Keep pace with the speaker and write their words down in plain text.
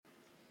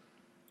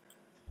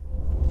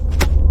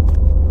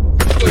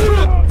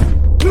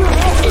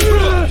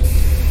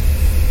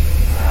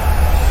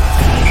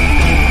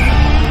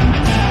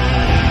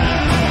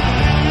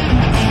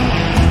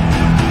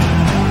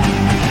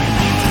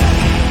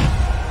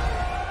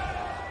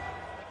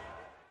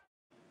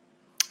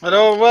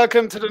Hello, and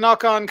welcome to the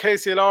Knock On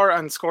KCLR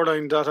and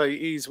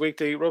Scoreline.ie's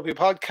weekly rugby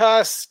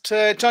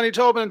podcast. Johnny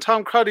Tobin and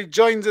Tom Crowdy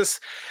joins us,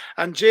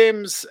 and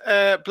James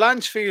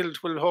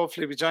Blanchfield will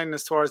hopefully be joining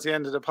us towards the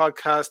end of the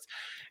podcast.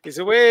 He's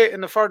away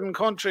in the foreign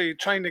country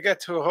trying to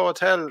get to a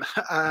hotel,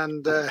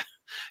 and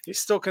he's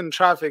stuck in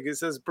traffic. He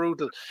says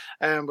brutal.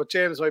 But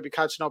James might be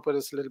catching up with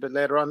us a little bit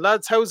later on.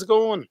 Lads, how's it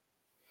going?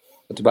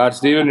 Not too bad,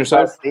 Stephen.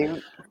 Yourself?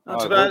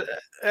 Not too bad.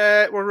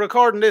 We're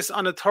recording this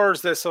on a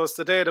Thursday, so it's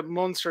the day that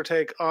Munster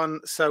take on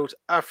South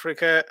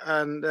Africa,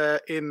 and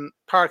in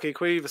Park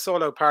Equive, a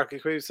sold-out Park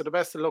Equive. So the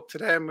best of luck to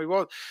them.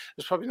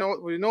 There's probably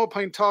no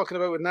point talking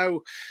about it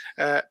now,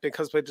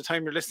 because by the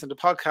time you're listening to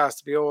the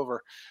podcast, it'll be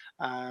over.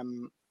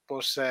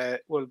 But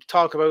we'll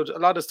talk about a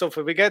lot of stuff.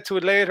 If we get to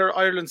it later,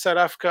 Ireland, South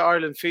Africa,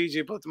 Ireland,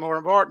 Fiji. But the more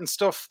important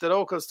stuff, the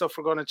local stuff,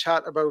 we're going to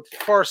chat about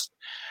first.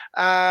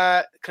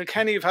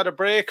 Kilkenny have had a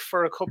break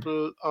for a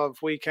couple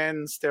of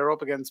weekends. They're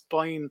up against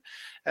Boyne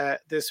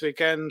this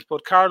weekend.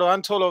 But Carlow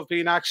and Tulla have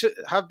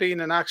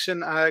been in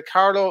action.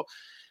 Carlow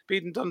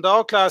beating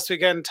Dundalk last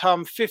weekend.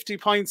 Tom, 50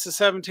 points to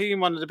 17,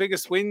 one of the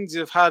biggest wins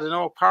you've had in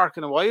Oak Park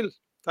in a while.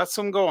 That's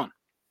some going.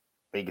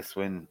 Biggest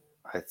win,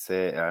 I'd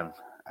say.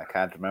 I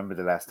can't remember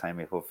the last time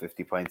we put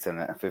 50 points on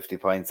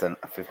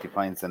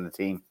the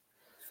team.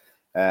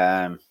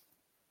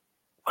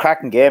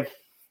 Cracking game.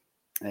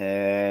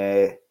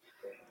 We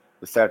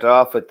start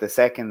off with the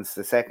seconds.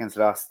 The seconds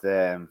lost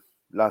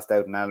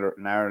out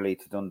narrowly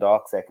to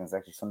Dundalk seconds.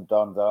 Actually, some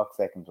Dundalk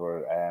seconds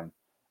were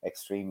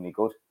extremely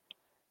good.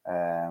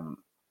 I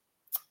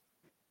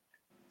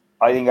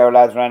think our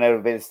lads ran out of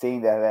a bit of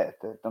steam.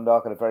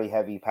 Dundalk had a very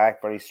heavy pack,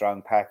 very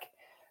strong pack.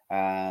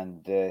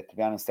 And to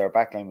be honest, our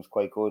backline was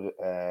quite good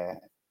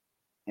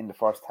in the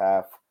first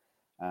half,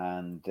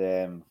 and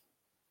then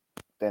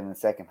in the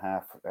second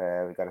half,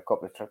 we got a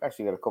couple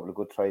of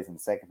good tries in the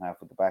second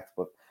half with the backs,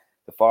 but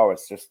the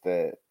forwards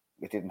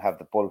we didn't have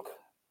the bulk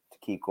to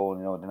keep going.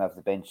 Didn't have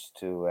the bench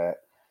to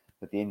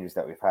with the injuries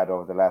that we've had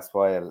over the last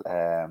while.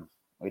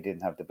 We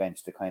didn't have the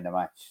bench to kind of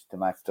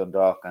match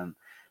Dundalk, and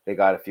they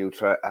got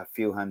a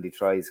few handy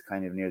tries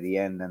kind of near the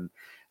end, and.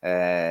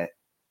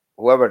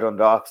 Whoever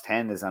Dundalk's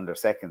 10 is under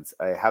seconds.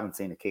 I haven't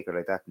seen a kicker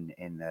like that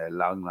in a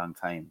long, long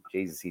time.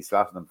 Jesus, he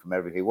slotted them from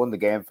everything. He won the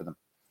game for them.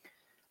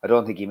 I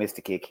don't think he missed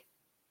a kick.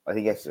 I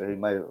think did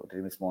he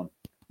miss one?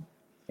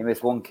 He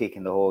missed one kick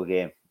in the whole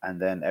game,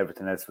 and then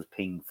everything else was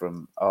pinged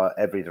from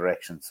every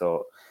direction.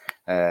 So,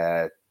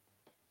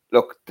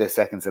 look, the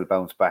seconds will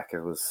bounce back.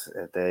 It was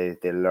they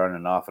learn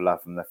an awful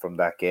lot from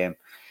that game.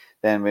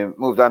 Then we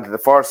moved on to the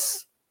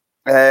first.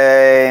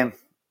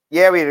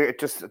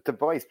 The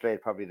boys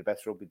played probably the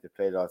best rugby they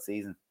played all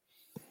season.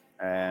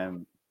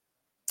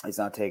 It's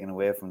not taken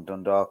away from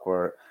Dundalk,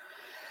 where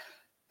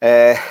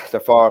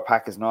their forward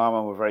pack is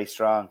normal. We're very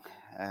strong.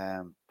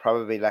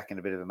 Probably lacking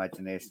a bit of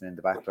imagination in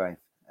the backline.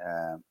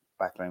 Their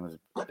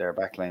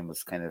backline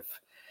was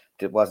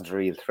it wasn't a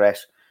real threat.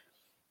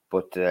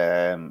 But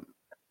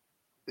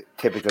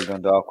typical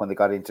Dundalk, when they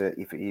got into,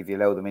 if you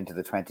allow them into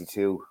the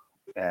 22,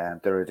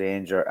 they're a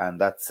danger, and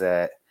that's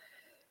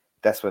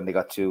when they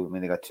got two. I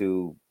mean, they got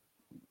two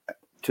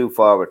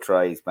forward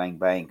tries, bang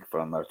bang,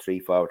 or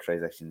three forward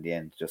tries actually in the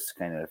end, just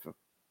kind of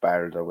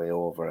barreled their way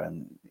over.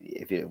 And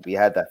we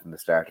had that from the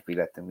start, we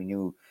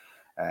knew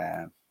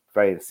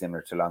very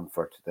similar to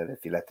Longford, that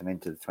if you let them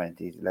into the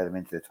 20, let them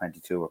into the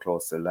 22 or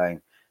close to the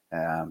line,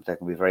 they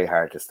can be very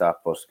hard to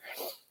stop. But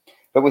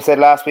we said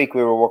last week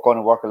we were going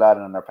to work a lot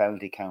on our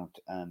penalty count,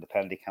 and the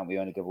penalty count, we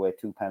only gave away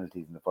 2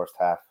 penalties in the first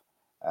half,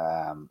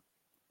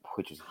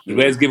 which is huge.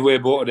 Wes gave away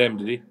both of them,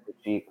 did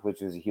he? Which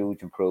was a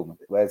huge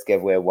improvement. Wes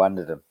gave away one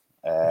of them.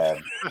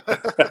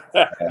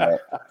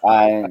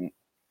 And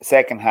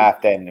second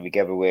half, then we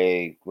gave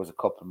away was a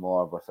couple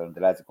more, but the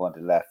lads are going to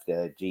the left.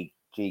 G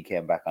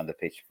came back on the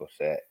pitch, but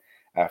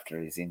after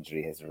his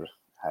injury,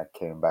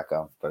 came back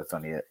on. But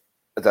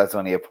that's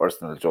only a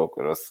personal joke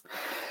with us.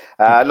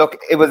 Look,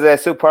 it was a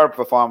superb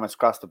performance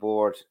across the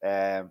board.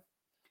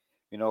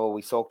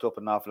 We soaked up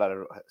an awful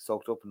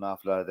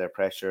lot of their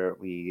pressure.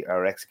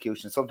 Our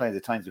execution, sometimes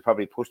at times we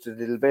probably pushed it a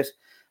little bit.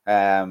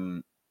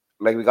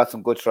 We got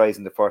some good tries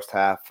in the first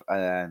half,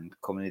 and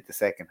coming into the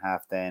second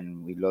half,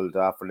 then we lulled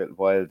off for a little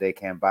while. They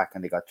came back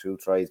and they got 2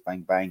 tries,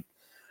 bang bang,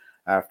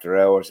 after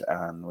hours,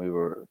 and we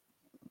were,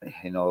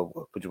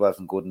 which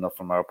wasn't good enough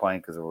from our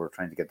point, because we were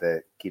trying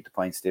to keep the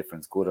points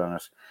difference good on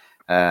it.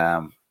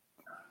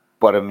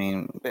 But I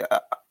mean, there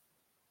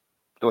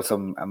was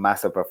some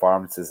massive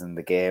performances in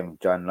the game.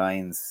 John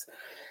Lyons,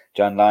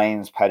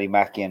 Paddy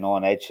Mackey, and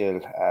Owen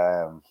Edgehill,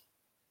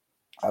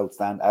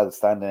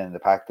 outstanding in the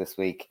pack this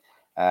week.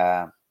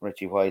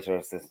 Richie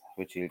Whitehurst,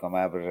 Richie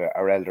Gomabert,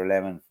 our Elder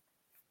Lemon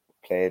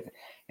played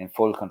in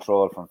full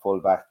control from full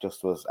back.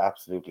 Just was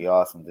absolutely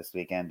awesome this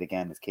weekend.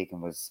 Again, his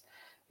kicking was,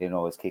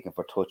 his kicking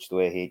for touch, the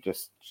way he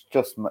just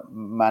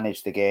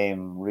managed the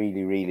game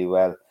really, really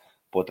well.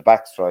 But the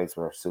back tries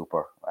were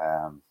super.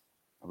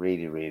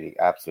 Really, really,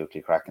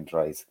 absolutely cracking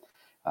tries.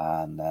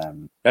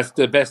 And that's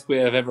the best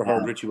way I've ever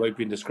heard Richie White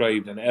being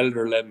described, an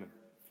Elder Lemon.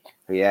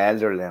 Yeah,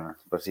 Elder Lemon,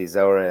 but he's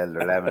our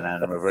Elder Lemon,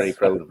 and we're very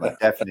proud of him.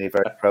 Definitely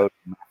very proud of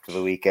him after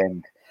the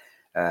weekend.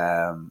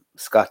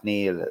 Scott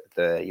Neal,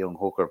 the young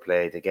hooker,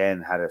 played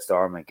again, had a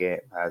storming game,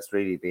 has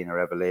really been a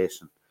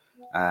revelation.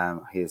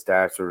 His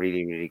darts were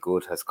really, really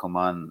good, has come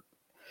on.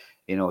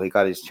 He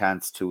got his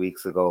chance 2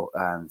 weeks ago,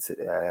 and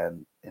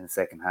in the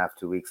second half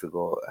 2 weeks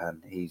ago,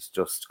 and he's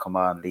just come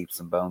on leaps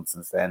and bounds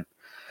since then.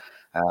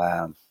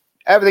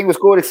 Everything was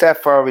good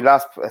except for we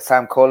lost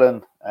Sam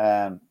Cullen,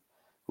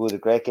 who had a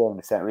great game in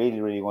the centre,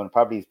 really, really won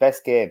probably his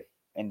best game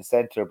in the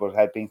centre, but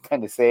had been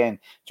kind of saying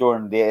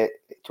towards the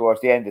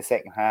end of the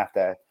second half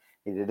that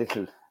he had a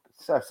little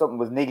something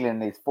was niggling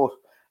in his foot.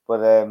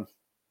 But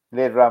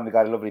later on, we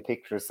got a lovely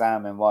picture of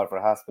Sam in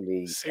Waterford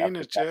Hospital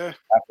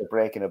after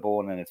breaking a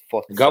bone in his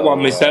foot. Got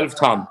one myself,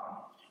 Tom.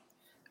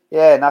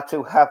 Yeah, not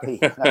too happy.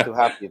 Not too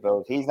happy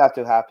about it. He's not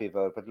too happy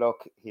about it. But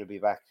look, he'll be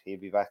back. He'll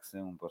be back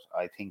soon. But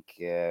I think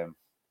it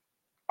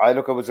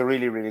was a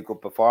really, really good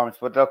performance.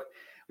 But look,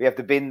 we have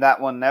to bin that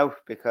one now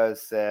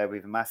because we have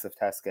a massive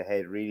task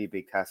ahead, really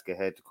big task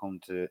ahead we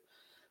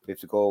have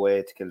to go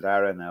away to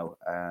Kildare now,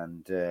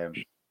 and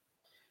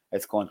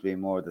it's going to be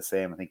more of the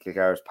same. I think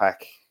Kildare's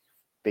pack,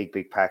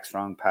 big pack,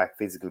 strong pack,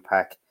 physical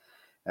pack,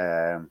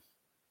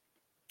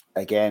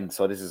 again.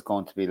 So this is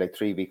going to be like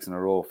 3 weeks in a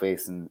row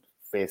facing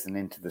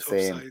into the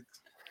same,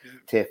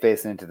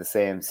 facing into the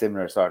same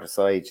similar sort of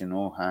side, and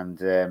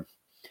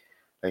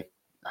I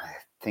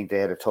think they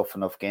had a tough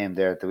enough game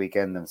there at the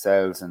weekend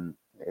themselves, and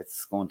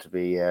it's going to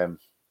be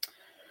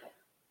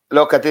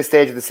look at this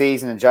stage of the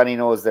season, and Johnny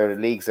knows their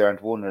leagues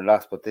aren't won or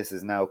lost, but this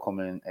is now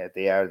coming in.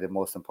 They are the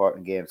most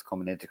important games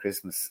coming into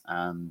Christmas,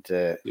 and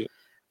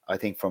I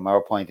think from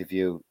our point of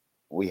view,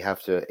 we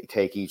have to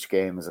take each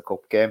game as a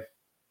cup game,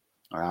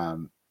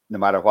 no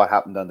matter what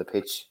happened on the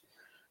pitch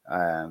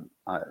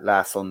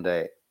last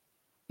Sunday.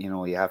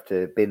 You have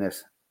to bin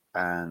it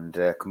and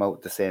come out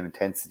with the same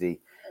intensity,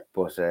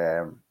 but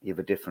you have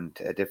a different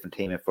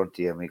team in front of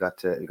you, and we got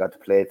to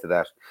play to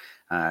that.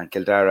 And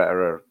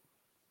Kildare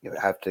you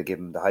have to give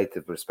them the height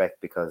of respect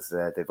because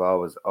they've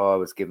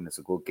always given us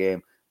a good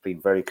game,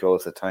 been very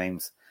close at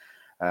times.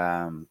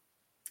 So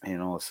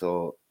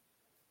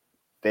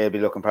they'll be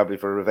looking probably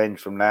for revenge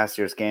from last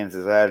year's games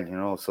as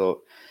well.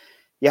 So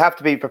you have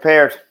to be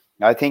prepared.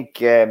 I think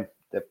the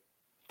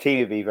team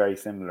will be very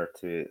similar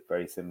to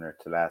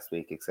last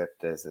week,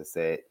 except as I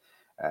say,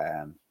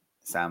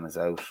 Sam is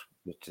out,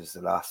 which is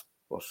a loss.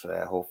 But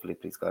hopefully,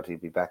 please God, he'll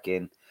be back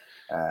in.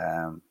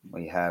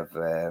 We have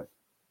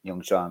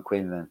young Sean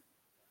Quinlan.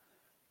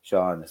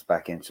 Sean is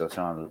back in, so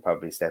Sean will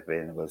probably step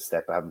in.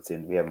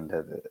 We haven't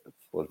had the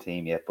full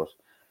team yet, but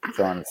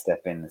Sean will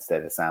step in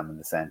instead of Sam in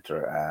the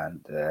centre, and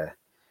that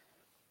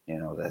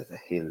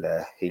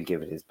he'll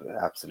give it his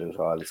absolute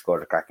all. He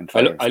scored a cracking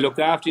try. I looked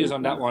after you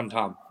on that one,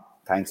 Tom.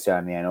 Thanks,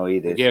 Johnny. I know you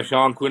did. I gave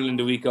Sean Quinlan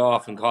the week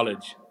off in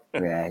college.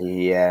 Yeah,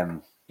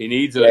 he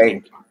needs it, I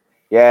think.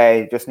 Yeah,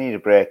 he just needs a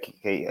break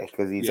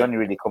because he's only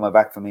really coming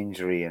back from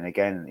injury, and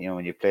again,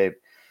 when you play,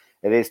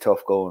 it is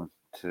tough going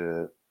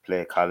to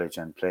play college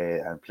and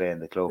play in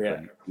the club.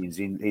 Yeah.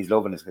 And he's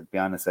loving it. To be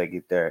honest,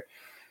 like their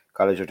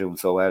college are doing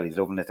so well. He's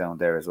loving it down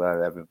there as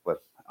well.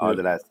 All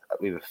the lads,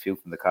 we have a few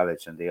from the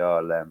college, and they're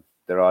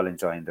all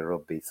enjoying the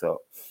rugby.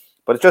 So,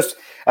 but it's just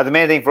the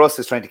main thing for us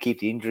is trying to keep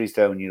the injuries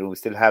down. We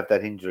still have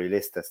that injury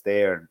list that's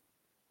there,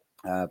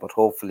 but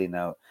hopefully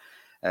now,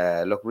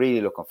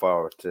 really looking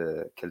forward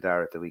to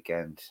Kildare at the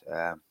weekend.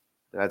 The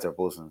lads are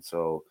buzzing.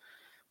 So,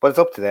 but it's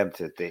up to them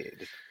to.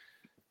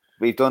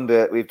 We've done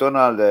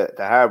all the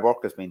hard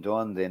work has been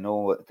done.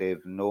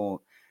 They've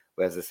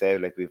as I say,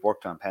 like we've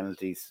worked on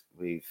penalties.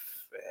 We've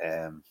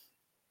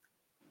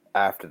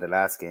after the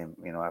last game,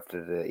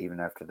 after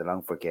the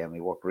Longford game,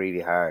 we worked really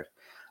hard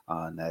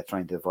on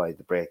trying to avoid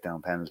the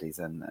breakdown penalties.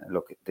 And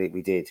look,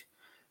 we did,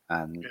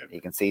 and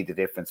you can see the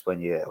difference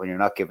when you're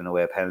not giving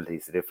away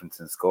penalties. The difference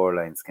in score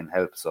lines can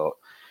help. So,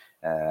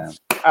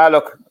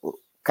 look,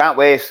 can't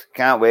wait.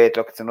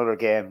 Look, it's another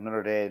game,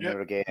 another day,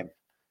 another game.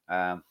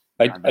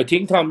 I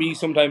think, Tom, we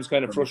sometimes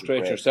kind of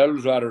frustrate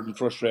yourselves rather than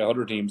frustrate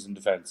other teams in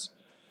defence.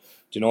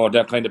 Do you know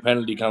that kind of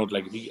penalty count?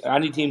 Like, if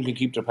any team can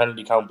keep their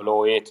penalty count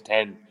below 8 to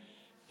 10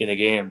 in a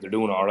game, they're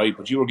doing all right.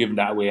 But you were giving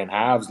that away in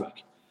halves,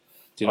 like.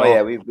 Do you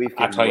know, we've given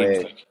at times,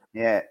 away. like.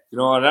 Yeah.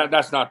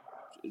 That's not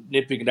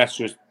nitpicking.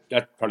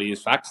 That probably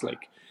is facts,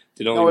 like.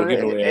 You were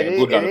giving away a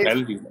good lot of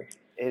penalties, like.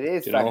 It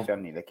is fact,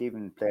 Johnny. Like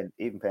even playing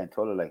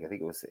Tulla, like I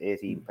think it was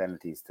 18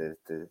 penalties to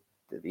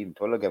even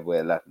Tulla gave away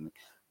a lot. And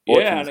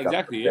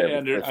exactly.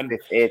 And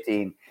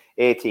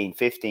 18,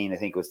 15, I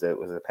think was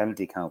a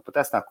penalty count, but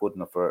that's not good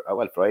enough for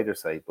either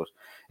side. But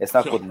it's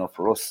not good enough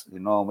for us,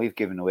 and we've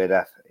given away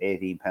that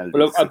 18 penalties.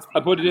 Well, look, I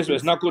put it this way: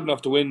 it's not good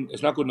enough to win.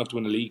 It's not good enough to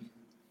win the league.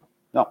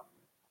 No.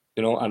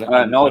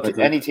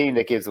 Any team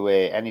that gives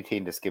away, any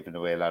team that's giving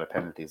away a lot of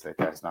penalties like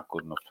that is not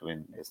good enough to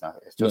win. It's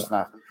not. It's just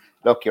not.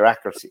 Look, your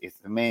accuracy is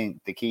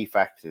the key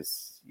fact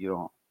is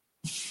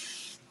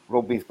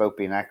rugby's about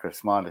being accurate,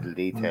 small little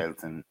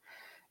details, and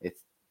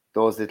it's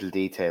those little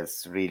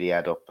details really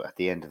add up at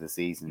the end of the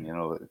season.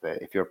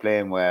 If you're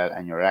playing well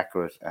and you're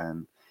accurate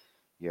and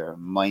you're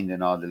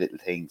minding all the little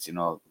things,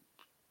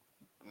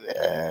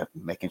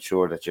 making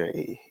sure that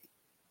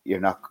you're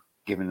not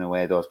giving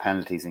away those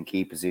penalties in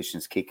key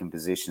positions, kicking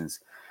positions.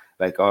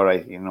 Like, all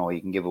right, you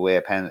can give away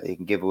a penalty. You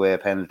can give away a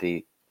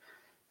penalty.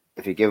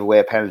 If you give away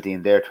a penalty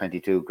in their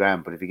 22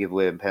 grand, but if you give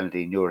away a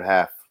penalty in your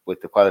half, with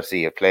the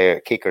quality of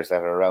kickers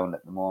that are around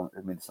at the moment,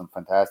 I mean, some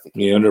fantastic.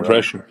 Yeah, under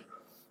pressure.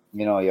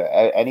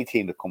 Any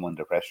team that come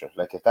under pressure.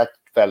 Like if that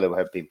fellow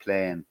had been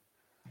playing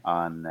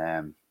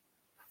on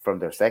from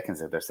their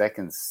seconds, if their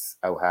seconds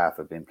out half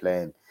had been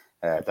playing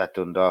that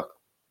Dundalk,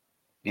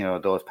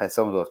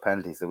 some of those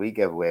penalties that we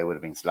gave away would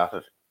have been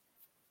slotted.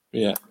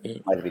 Yeah.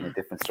 Might have been a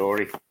different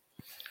story.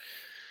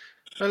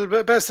 Well,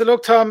 best of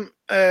luck, Tom,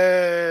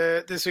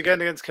 this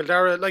weekend against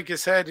Kildare. Like you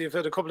said, you've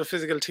had a couple of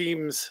physical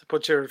teams,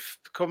 but you've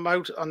come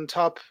out on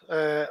top,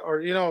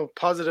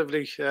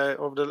 positively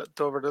over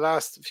the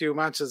last few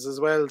matches as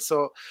well.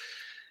 So,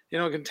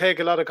 can take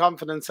a lot of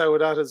confidence out of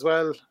that as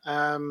well.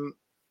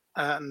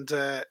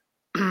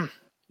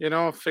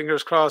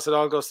 Fingers crossed it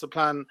all goes to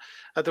plan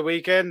at the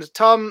weekend.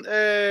 Tom,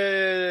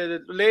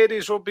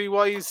 ladies rugby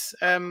wise,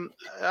 are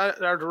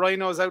the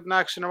Rhinos out in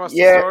action or what's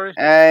the story?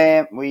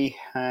 We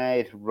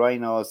had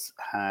Rhinos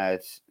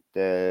had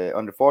the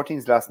under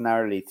 14s lost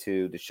narrowly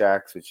to the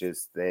Sharks, which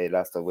is they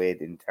lost away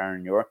in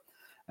Tarn-Ure,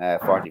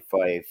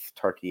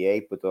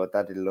 45-38. But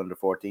that little under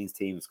 14s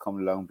team has come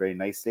along very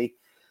nicely.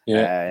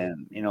 Yeah.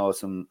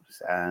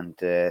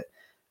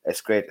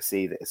 It's great to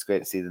see. It's great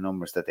to see the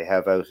numbers that they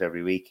have out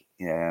every week.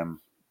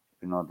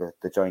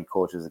 The joint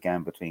coaches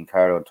again between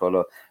Carlow and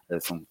Tullow.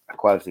 There's some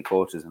quality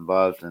coaches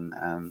involved, and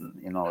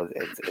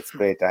it's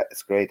great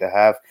to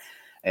have.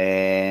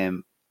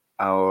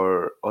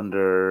 Our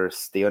under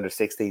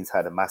 16s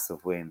had a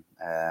massive win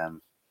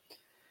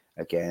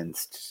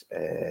against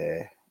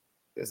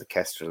there's a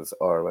Kestrels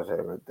or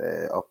whatever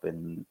up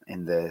in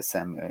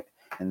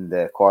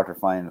the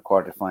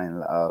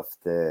quarterfinal of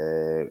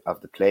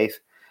the plate.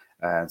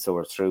 And so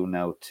we're playing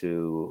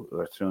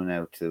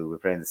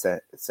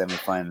the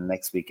semi-final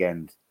next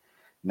weekend.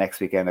 Next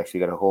weekend actually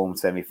got a home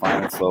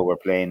semi-final, so we're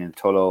playing in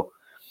Tullow.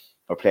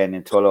 We're playing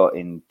in Tullow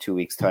in 2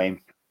 weeks'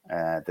 time.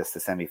 That's the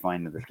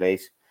semi-final of the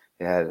plate.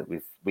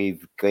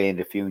 We've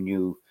gained a few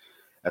new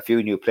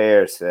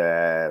players.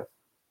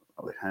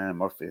 With Hannah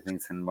Murphy, I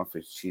think Hannah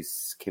Murphy,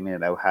 she's came in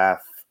at out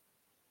half.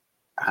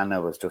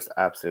 Hannah was just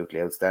absolutely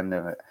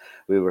outstanding.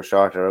 We were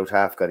short her out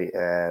half.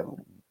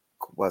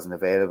 Wasn't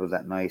available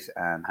that night,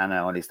 and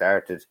Hannah only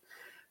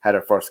had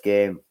her first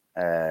game,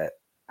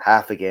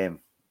 half a game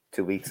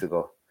 2 weeks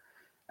ago.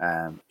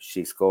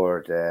 She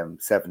scored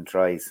 7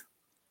 tries,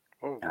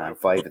 and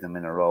 5 of them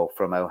in a row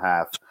from out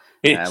half.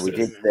 I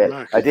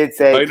did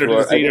say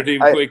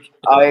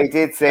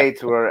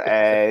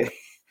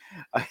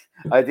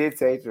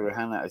to her,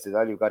 Hannah, I said,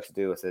 all you've got to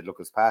do, I said, look,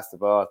 is pass the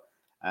ball.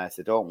 I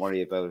said, don't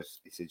worry about it.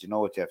 He said, you know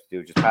what you have to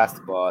do? Just pass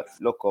the ball,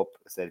 look up.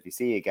 I said, if you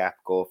see a gap,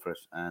 go for it.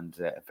 And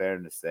in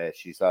fairness,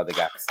 she saw the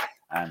gaps.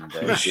 And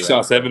she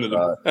saw 7 of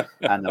them.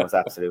 And that was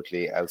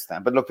absolutely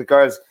outstanding. But look, the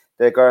girls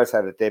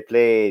had it. They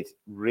played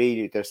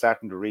really, they're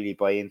starting to really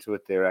buy into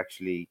it. They're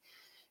actually,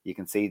 you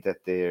can see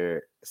that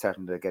they're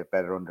starting to get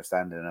better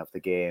understanding of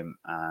the game.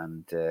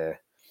 And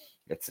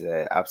it's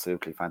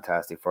absolutely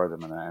fantastic for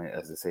them. And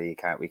as I say,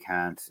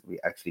 we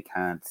actually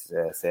can't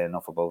say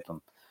enough about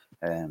them.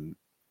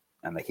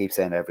 And I keep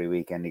saying every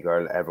week, any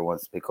girl ever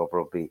wants to pick up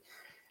rugby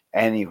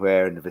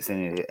anywhere in the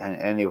vicinity,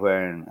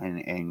 anywhere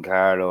in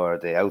Carlow or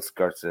the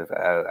outskirts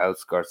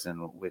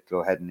and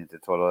Wicklow heading into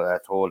Tullow,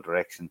 that whole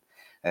direction.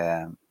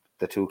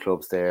 The two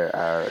clubs there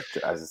are,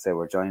 as I say,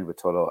 we're joined with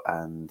Tullow,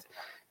 and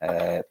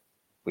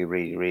we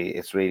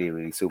it's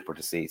really super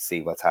to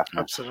see what's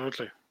happening.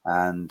 Absolutely.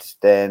 And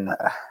then,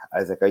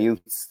 as like our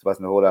youths,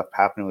 wasn't a whole lot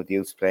happening with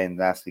youths playing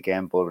last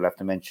weekend, but we'll have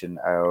to mention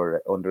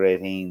our under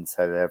 18s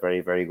had a very,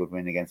 very good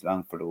win against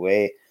Longford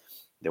away.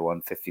 They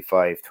won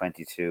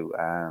 55-22.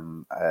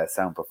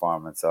 Sound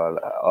performance all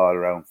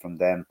around from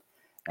them.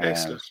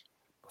 Excellent.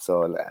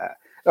 So,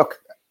 look,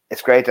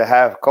 it's great to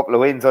have a couple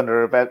of wins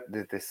under our belt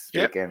this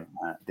weekend.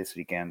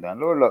 And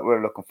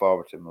we're looking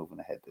forward to moving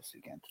ahead this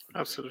weekend.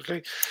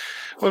 Absolutely.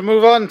 We'll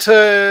move on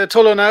to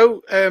Tullow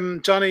now.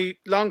 Johnny,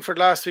 Longford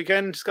last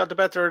weekend got the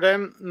better of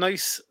them.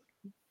 Nice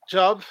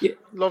job. Yeah.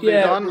 Lovely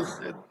done.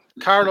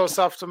 Carlow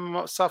softened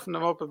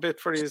them up a bit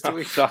for you this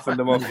week. Softened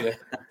them up, yeah.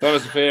 Done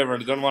us a favour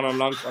and done one on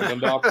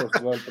Dundalk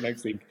as well for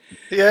next week.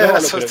 Yeah,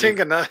 that's what I was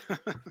thinking that.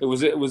 It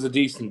was a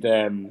decent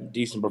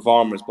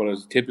performance, but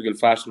as typical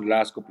fashion the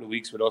last couple of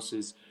weeks with us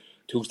is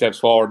 2 steps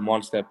forward and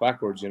 1 step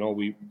backwards.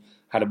 We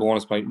had a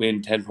bonus point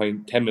win 10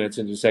 minutes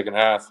into the second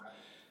half.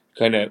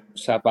 Kind of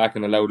sat back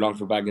and allowed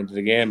Longford back into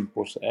the game.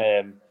 But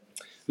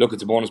look,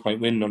 it's a bonus point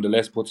win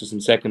nonetheless, puts us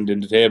in second in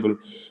the table,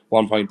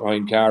 1 point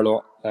behind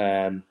Carlow.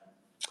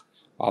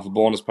 Off a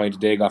bonus point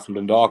they got from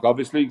Dundalk,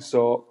 obviously.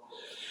 So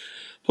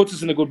puts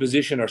us in a good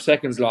position. Our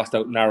seconds lost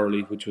out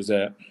narrowly, which was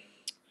a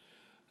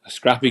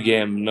scrappy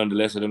game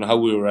nonetheless. I don't know how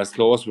we were as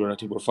close. I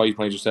think we were 5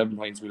 points or 7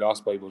 points we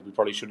lost by, but we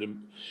probably shouldn't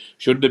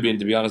have been,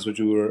 to be honest with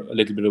you. We were a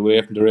little bit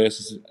away from the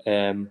races.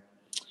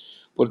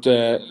 But But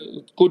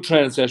good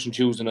training session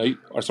Wednesday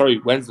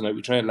night.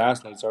 We trained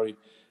last night,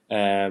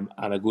 and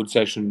a good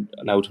session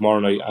now tomorrow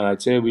night. And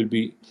I'd say we'll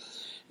be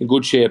in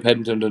good shape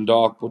heading to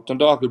Dundalk. But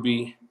Dundalk will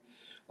be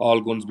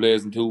all guns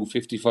blazing too.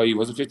 55,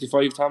 was it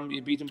 55, Tom?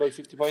 You beat them by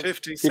 50 points?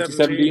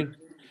 50-17.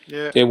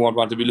 Yeah. They won't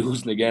want to be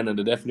losing again, and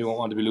they definitely won't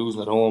want to be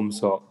losing at home.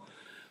 So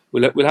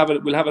we'll have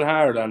it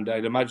hard, and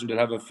I'd imagine they'll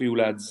have a few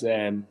lads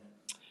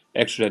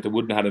extra that they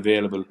wouldn't have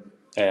available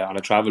on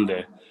a travel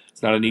day.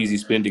 It's not an easy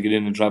spin to get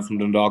in and travel from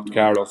Dundalk to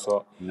Carlow,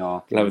 so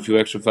no, we'll have a few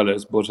extra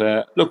fellas. But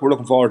look, we're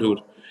looking forward to it.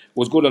 It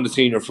was good on the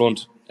senior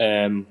front.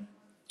 Try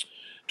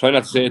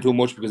not to say too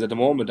much because at the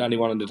moment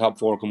anyone in the top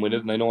 4 can win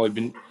it, and I know I've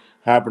been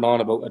harping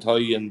on about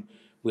Athy, and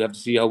we have to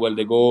see how well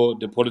they go.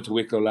 They put it to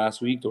Wicklow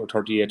last week. They were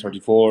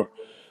 38-34.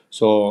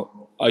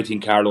 So I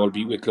think Carlow will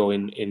beat Wicklow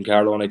in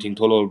Carlow, and I think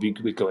Tullow will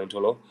beat Wicklow in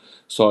Tullow.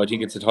 So I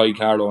think it's Athy,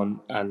 Carlow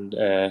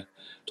and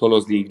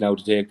Tullow's league now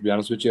to take, to be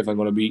honest with you. If I'm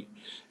going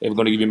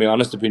to give you my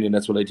honest opinion,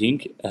 that's what I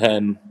think.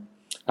 And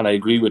I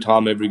agree with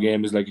Tom, every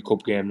game is like a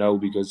cup game now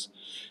because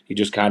he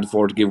just can't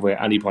afford to give away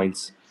any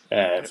points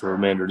for the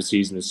remainder of the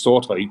season. It's so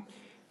tight.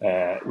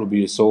 It will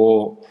be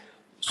so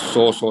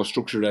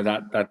structured at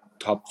that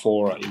top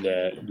 4 in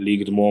the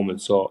league at the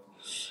moment. So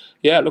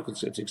yeah, look,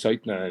 it's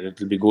exciting, and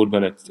it'll be good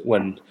when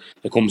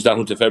it comes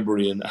down to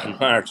February and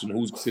March and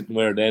who's sitting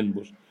where then.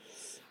 But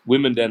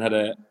women then had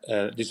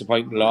a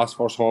disappointing loss,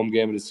 first home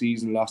game of the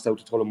season, lost out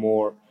to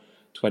Tullamore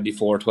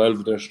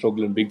 24-12. They're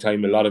struggling big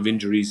time, a lot of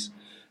injuries.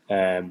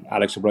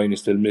 Alex O'Brien is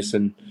still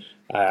missing.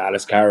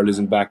 Alice Carroll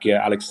isn't back yet.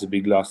 Alex is a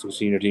big loss to the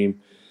senior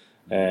team.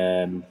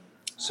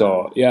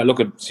 So yeah, look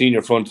at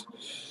senior front,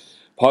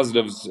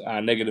 positives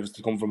and negatives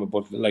to come from it,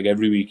 but like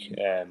every week,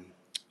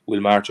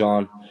 we'll march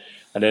on.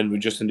 And then we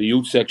just in the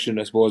youth section,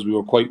 I suppose we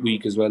were quite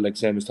weak as well, like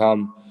same as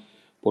Tom.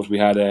 But we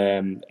had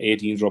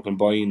 18s up in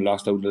Boyne,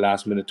 lost out in the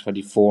last minute,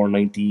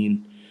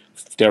 24-19.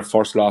 Their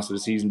first loss of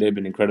the season. They've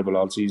been incredible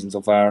all season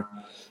so far.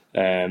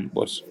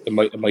 But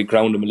it might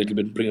ground them a little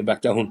bit and bring them back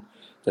down,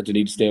 that they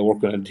need to stay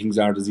working and things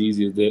aren't as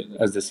easy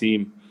as they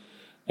seem.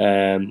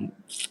 And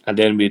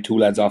then we had 2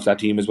 lads off that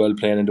team as well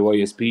playing in the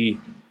ISP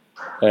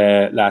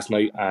last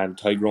night, and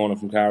Tyrone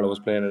from Carlow was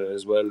playing in it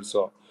as well.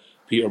 So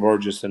Peter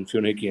Burgess and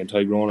Fionn Hickey and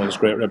Tyrone is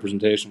great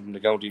representation from the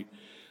county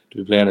to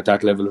be playing at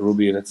that level of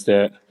rugby. That's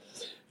the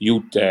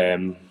youth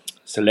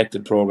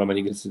selected program. I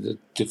think it's the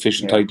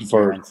official title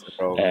for it.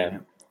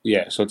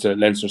 So it's a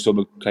Leinster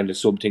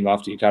sub thing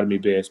off the academy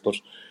base, but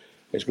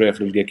it's great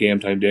for them to get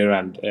game time there.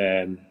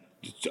 And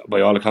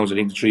by all accounts, I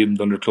think the 3 of them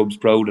done their clubs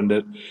proud and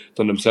they've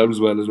done themselves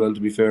well as well. To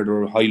be fair, they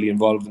were highly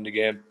involved in the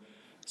game,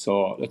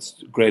 so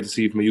that's great to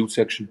see from a youth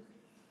section.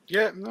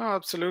 Yeah, no,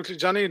 absolutely,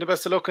 Johnny. The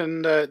best of luck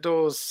in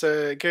those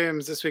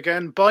games this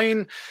weekend.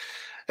 Boyne,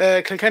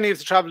 Kilkenny have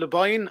to travel to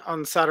Boyne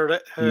on Saturday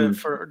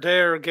for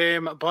their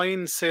game.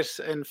 Boyne sit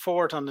in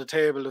 4th on the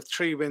table with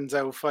 3 wins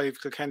out of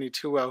 5. Kilkenny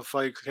 2 out of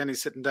 5. Kilkenny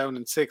sitting down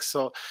in 6th.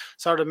 So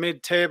sort of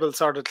mid-table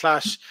sort of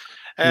clash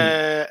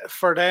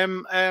for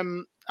them.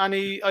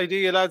 Any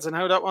idea, lads, on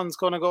how that one's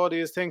going to go, do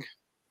you think?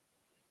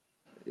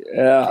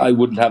 I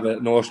wouldn't have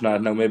a notion on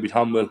it now. Maybe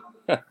Tom will.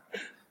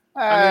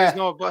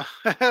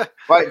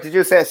 What did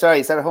you say?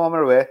 Sorry, is that home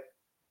or away?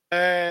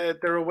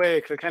 They're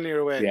away. Kilkenny are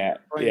away. Yeah.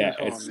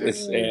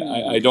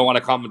 I don't want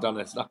to comment on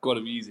it. It's not going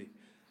to be easy.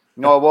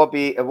 No, it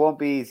won't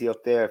be easy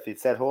up there. If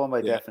it's at home,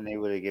 I definitely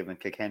would have given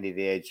Kilkenny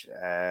the edge.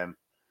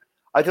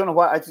 I don't know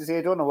what.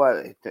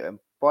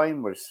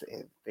 Boyne was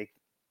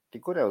they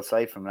good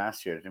outside from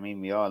last year. I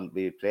mean,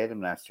 we played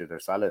them last year. They're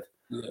solid.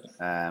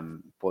 Yeah.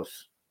 But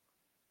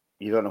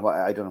you don't know what.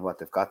 I don't know what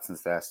they've got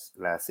since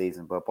last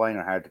season. But Boyne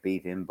are hard to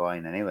beat in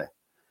Boyne anyway.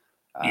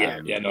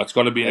 It's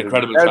going to be an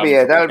incredible.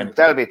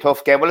 That'll be a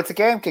tough game. Well, it's a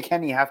game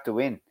Kilkenny have to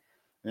win.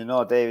 You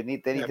know, they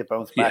need to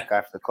bounce back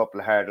after a couple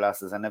of hard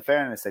losses. And in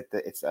fairness,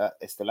 it's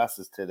the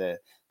losses to the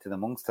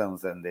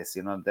Monktowns and this.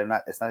 You know,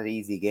 it's not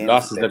easy games.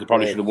 Losses that they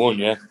probably should have won.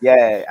 Yeah.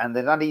 Yeah, and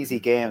they're not easy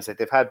games. Like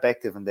they've had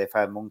Bective and they've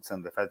had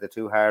Monkstown. They've had the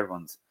 2 hard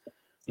ones,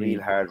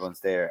 real hard ones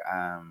there.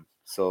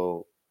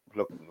 So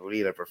look,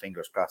 we'll have our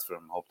fingers crossed for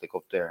them. Hope they go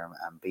up there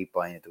and beat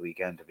Boyne at the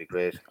weekend. It'd be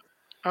great.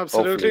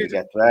 Absolutely.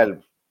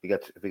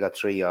 We got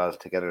 3 all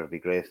together. It'd be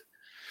great.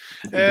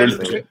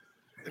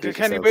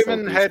 Kilkenny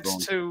women head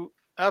to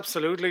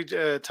absolutely,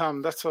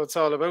 Tom. That's what it's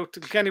all about.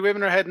 Kilkenny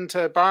women are heading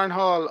to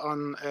Barnhall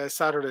on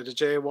Saturday. The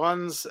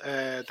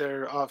J1s.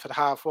 They're off at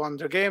 1:30.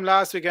 Their game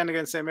last weekend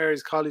against St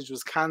Mary's College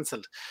was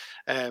cancelled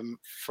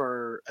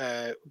for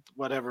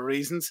whatever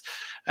reasons.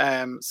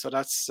 So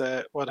that's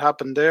what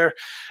happened there.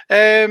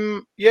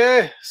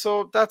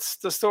 So that's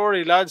the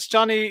story, lads.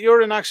 Johnny,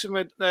 you're in action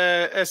with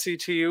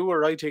SETU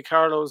or IT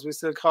Carlow, as we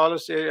still call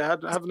it.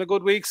 Having a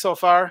good week so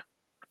far.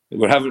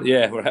 We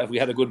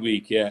had a good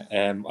week. Yeah,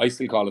 I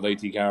still call it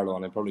IT Carlow,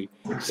 and I probably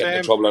get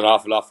in trouble an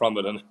awful lot from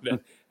it. And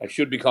I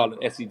should be calling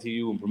it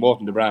SETU and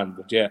promoting the brand.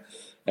 But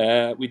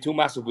we had 2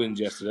 massive wins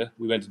yesterday.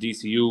 We went to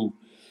DCU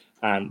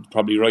and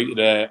probably righted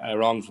a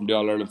wrong from the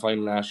All Ireland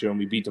final last year, and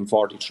we beat them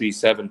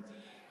 43-7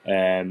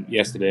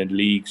 yesterday in the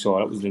league. So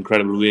that was an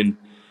incredible win.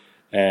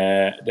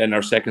 Then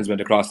our seconds went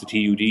across to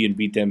TUD and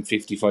beat them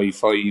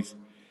 55-5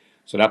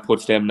 So that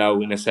puts them now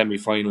in a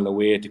semi-final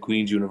away to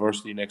Queen's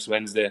University next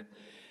Wednesday,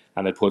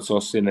 and it puts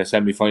us in a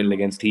semi-final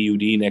against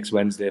TUD next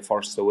Wednesday,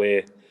 first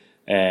away.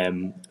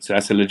 So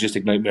that's a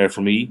logistic nightmare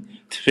for me,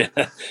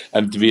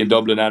 and to be in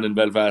Dublin and in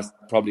Belfast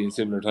probably in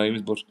similar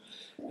times. But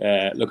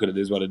look, at it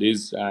is what it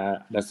is.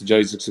 That's the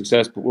joys of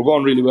success. But we're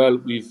going really well.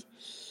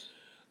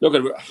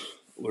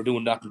 We're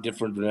doing nothing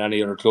different than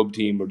any other club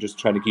team. We're just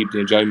trying to keep the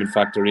enjoyment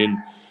factor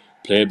in,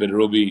 play a bit of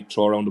rugby,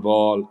 throw around the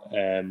ball.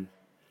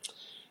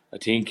 I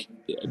think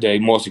the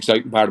most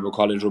exciting part about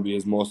college rugby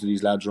is most of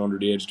these lads are under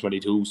the age of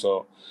 22,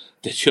 so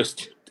they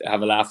just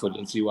have a laugh at it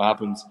and see what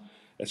happens.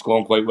 It's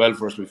going quite well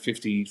for us with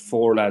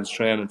 54 lads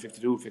training,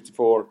 52,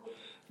 54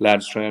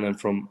 lads training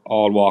from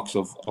all walks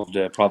of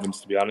the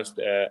province, to be honest.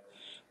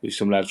 We've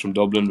some lads from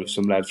Dublin, we've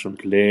some lads from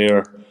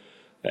Kildare,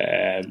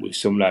 we've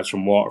some lads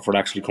from Waterford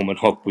actually coming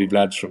up, we've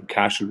lads from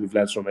Cashel, we've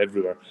lads from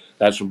everywhere,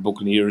 lads from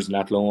Buccaneers and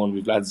Athlone,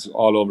 we've lads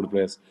all over the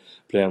place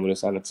playing with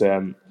us, and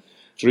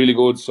it's really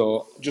good.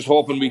 So just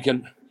hoping we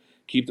can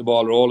keep the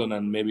ball rolling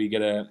and maybe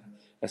get a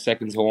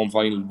second home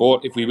final.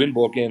 But if we win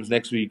both games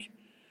next week,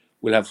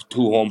 we'll have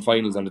 2 home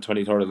finals on the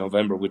 23rd of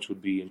November, which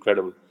would be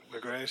incredible.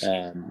 Great.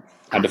 And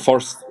the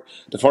first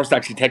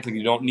actually technically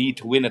you don't need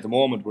to win at the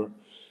moment.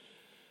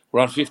 We're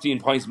on 15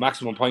 points,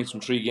 maximum points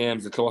from 3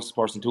 games. The closest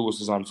person to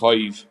us is on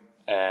 5,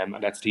 and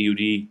that's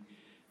TUD.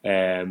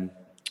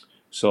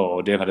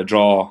 So they've had a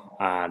draw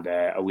and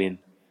a win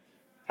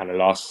and a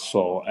loss.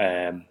 So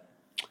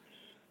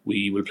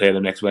we will play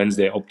them next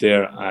Wednesday up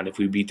there, and if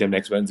we beat them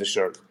next Wednesday,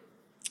 sure,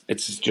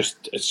 it's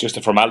just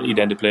a formality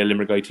then to play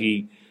Limerick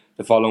IT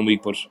the following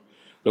week. But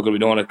look, we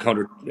don't want to count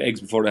our eggs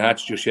before they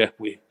hatch just yet.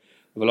 We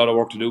have a lot of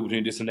work to do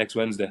between this and next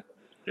Wednesday.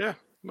 Yeah,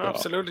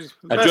 absolutely.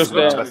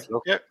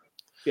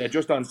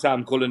 Just on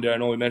Sam Cullen there, I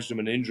know we mentioned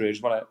him in injury. I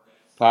just want to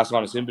pass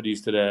on his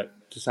sympathies to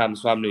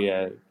Sam's family.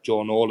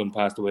 Joe Nolan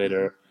passed away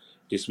there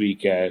this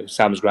week.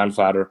 Sam's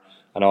grandfather,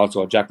 and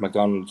also Jack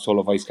McDonald,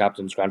 solo vice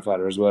captain's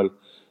grandfather as well.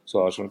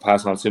 So I just want to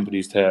pass on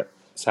sympathies to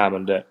Sam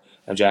and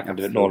Jack and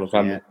the Nolan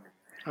family. Yeah.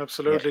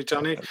 Absolutely,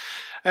 Johnny.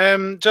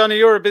 Johnny,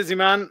 you're a busy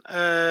man.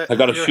 I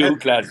got a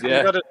shoot, lads. Yeah,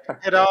 you got to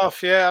head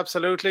off. Yeah,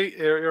 absolutely.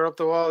 You're up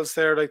the walls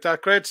there like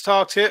that. Great to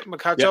talk to you. We'll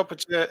catch up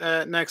with you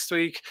next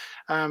week.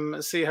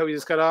 See how you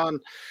got on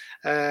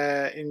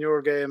in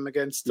your game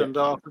against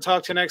Dundalk. We'll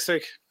talk to you next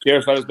week.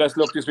 Cheers, fellas. Best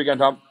luck this weekend,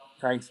 Tom.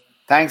 Thanks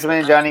a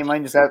million, Johnny.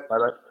 Mind yourself. Bye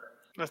bye.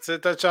 That's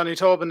it. That's Johnny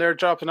Tobin there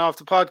dropping off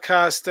the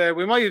podcast.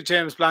 We might have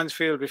James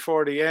Blanchfield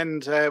before the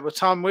end. But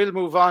Tom, we'll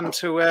move on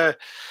to.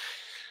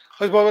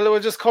 We'll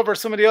just cover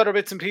some of the other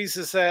bits and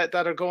pieces that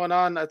are going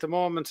on at the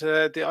moment.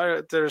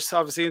 There's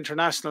obviously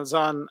internationals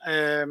on.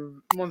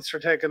 Munster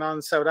taking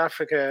on South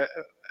Africa,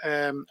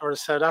 or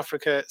South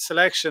Africa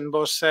selection.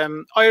 But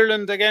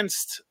Ireland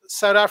against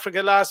South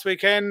Africa last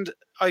weekend,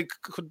 I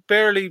could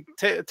barely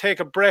take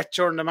a breath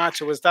during the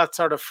match. It was that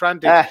sort of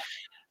frantic.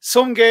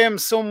 Some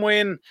games, some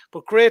win,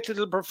 but great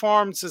little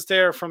performances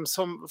there from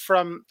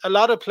a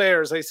lot of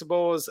players, I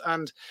suppose.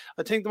 And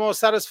I think the most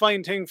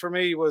satisfying thing for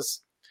me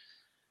was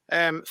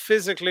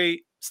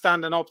physically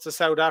standing up to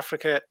South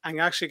Africa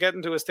and actually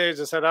getting to a stage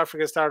that South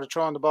Africa started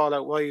throwing the ball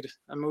out wide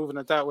and moving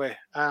it that way.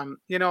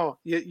 You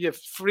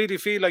really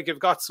feel like you've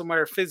got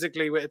somewhere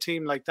physically with a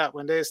team like that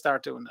when they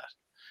start doing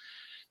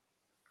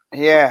that.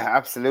 Yeah,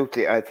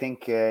 absolutely. I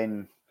think,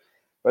 I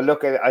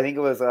think it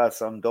was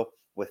summed up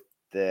with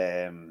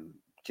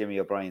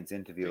Jimmy O'Brien's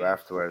interview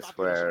afterwards,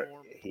 where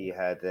he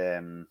had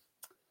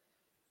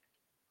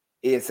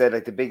said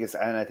like the biggest,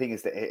 and I think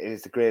it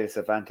is the greatest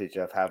advantage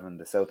of having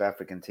the South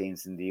African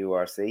teams in the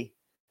URC.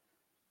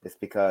 It's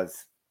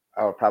because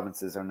our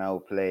provinces are now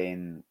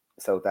playing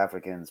South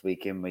Africans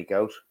week in, week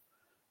out,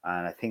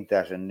 and I think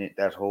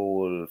that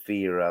whole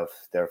fear of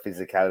their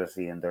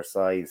physicality and their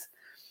size,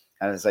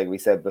 and it's like we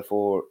said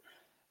before,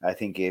 I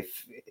think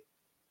if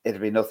it'll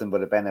be nothing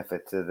but a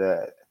benefit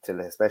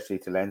especially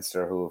to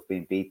Leinster, who have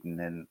been beaten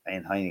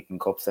in Heineken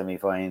Cup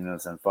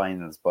semi-finals and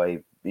finals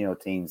by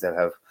teams that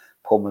have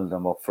pummeled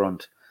them up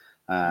front,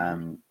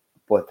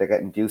 but they're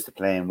getting used to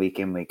playing week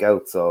in, week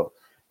out. So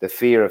the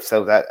fear of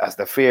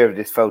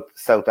this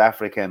South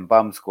African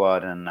bomb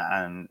squad, and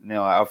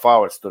our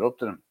forwards stood up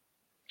to them.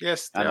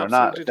 Yes, and they're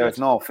not. There's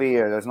no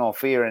fear. There's no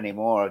fear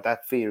anymore.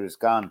 That fear is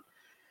gone.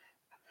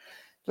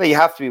 So you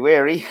have to be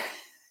wary.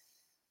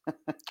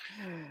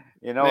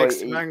 Makes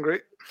them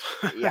angry.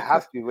 You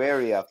have to be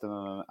wary of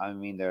them. I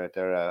mean, they're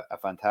a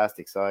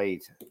fantastic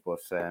side, but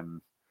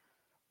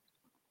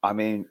I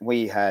mean,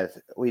 we had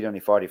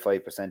only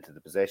 45% of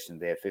the possession.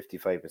 They had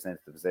 55% of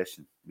the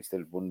possession. We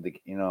still won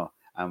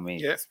and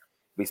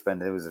we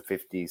spent, it was a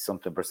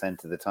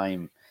 50-something% of the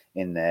time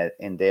in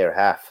their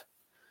half.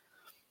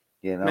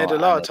 Made a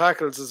lot of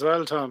tackles as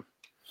well, Tom.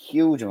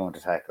 Huge amount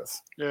of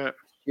tackles. Yeah,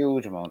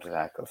 huge amount of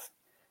tackles.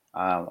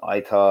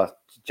 I thought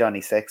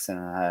Johnny Sexton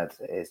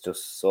is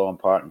just so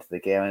important to the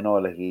game. I know,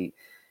 like he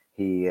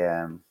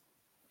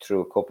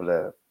threw a couple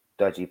of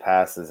dodgy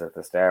passes at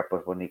the start,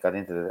 but when he got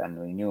into it,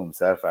 and he knew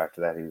himself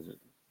after that,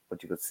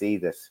 but you could see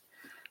that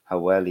how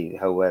well he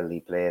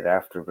played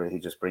after. But he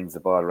just brings the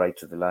ball right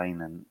to the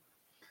line,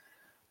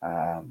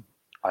 and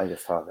I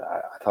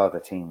thought the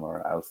team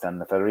were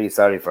outstanding. I felt really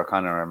sorry for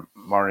Conor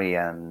Murray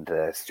and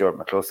Stuart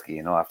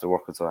McCluskey, after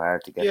working so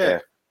hard to get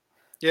there.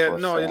 Yeah,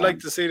 but, no, you'd like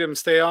to see them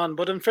stay on.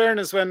 But in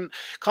fairness, when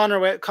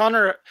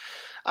Conor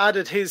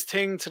added his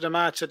thing to the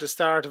match at the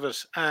start of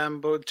it,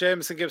 but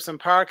Jameson Gibson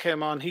Park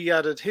came on, he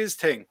added his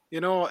thing.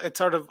 It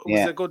sort of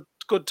was a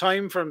good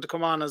time for him to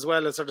come on as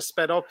well. It sort of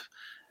sped up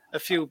a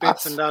few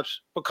bits and that.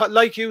 But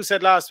like you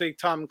said last week,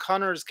 Tom,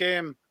 Conor's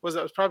game, it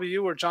was probably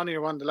you or Johnny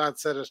or one of the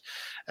lads said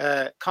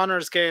it,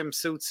 Conor's game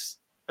suits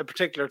a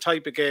particular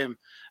type of game,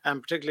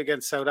 and particularly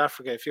against South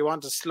Africa. If you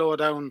want to slow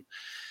down,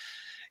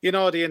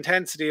 the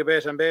intensity a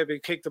bit and maybe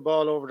kick the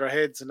ball over their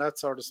heads and that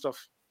sort of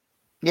stuff.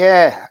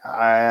 Yeah,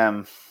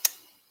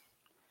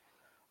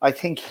 I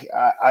think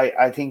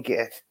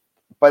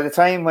by the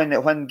time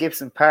when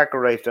Gibson Park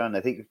arrived on,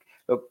 I think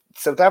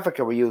South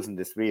Africa were using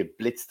this real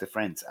blitz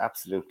defense,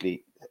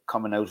 absolutely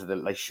coming out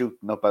of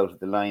shooting up out of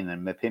the line,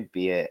 and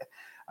Mapimpi,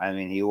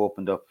 he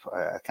opened up.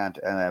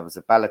 It was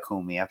a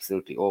Balacombe. He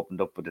absolutely opened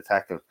up with a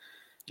tackle.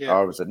 Yeah.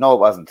 Or was it? No, it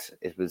wasn't.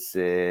 It was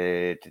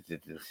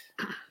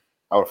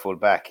our full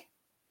back.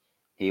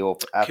 He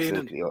opened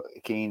absolutely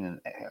Keenan.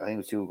 I think it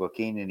was Hugo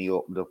Keenan. He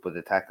opened up with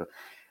a tackle,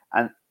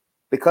 and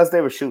because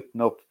they were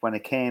shooting up by the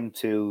time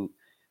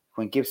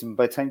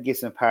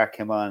Gibson Park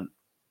came on,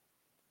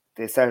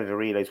 they started to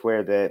realize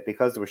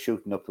because they were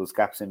shooting up those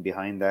gaps in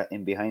behind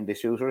the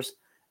shooters,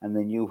 and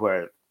they knew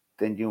where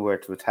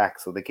to attack.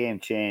 So the game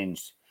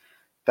changed.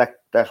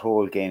 That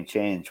whole game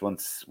changed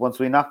once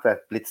we knocked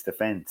that blitz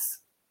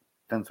defense.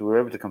 Once we were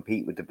able to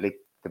compete with the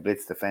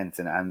blitz defense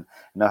and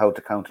know how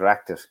to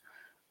counteract it.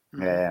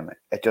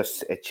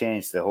 It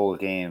changed the whole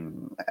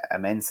game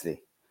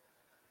immensely.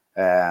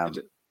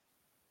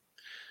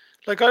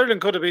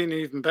 Ireland could have been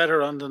even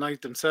better on the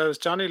night themselves.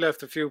 Johnny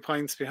left a few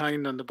points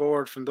behind on the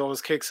board from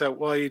those kicks out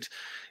wide.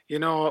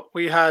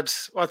 We had,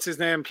 what's his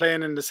name,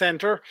 playing in the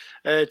centre,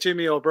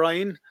 Jimmy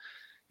O'Brien.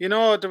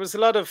 There was a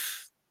lot of,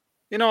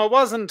 it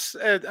wasn't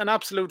an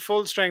absolute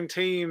full-strength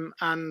team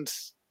and,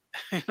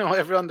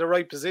 everyone in the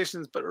right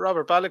positions, but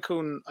Robert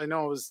Balakoon, I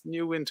know, was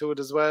new into it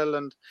as well,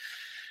 and,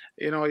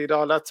 you'd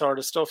all that sort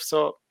of stuff.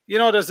 So,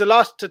 there's a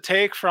lot to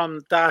take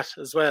from that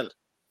as well.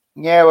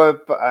 Yeah, well,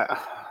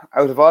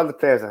 out of all the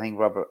players, I think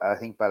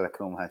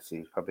Balakoon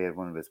probably had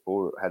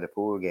had a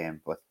poor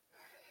game, but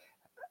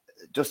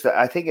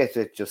I think it's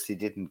just he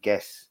didn't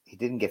get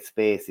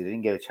space, he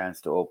didn't get a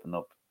chance to open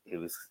up. It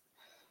was,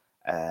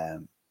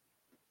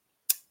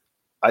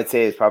 I'd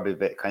say it's probably a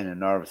bit kind of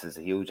nervous. It's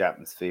a huge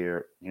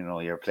atmosphere.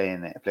 You're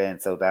playing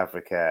South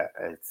Africa.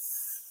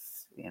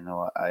 It's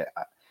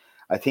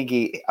I think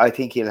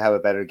he'll have a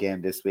better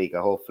game this week.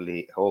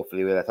 Hopefully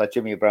will. I thought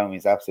Jimmy Brown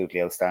was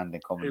absolutely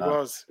outstanding coming on. He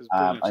was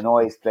I know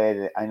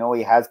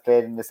he has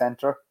played in the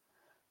centre,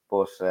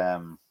 but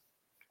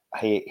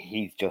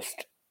he's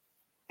just.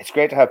 It's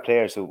great to have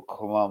players who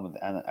come on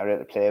and are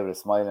able to play with a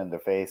smile on their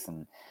face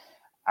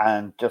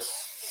and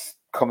just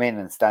come in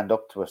and stand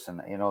up to us. And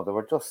they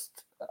were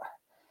just.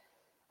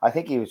 I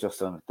think he was just.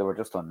 They were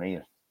just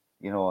unreal.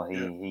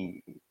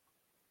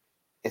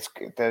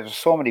 There's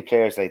so many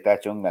players like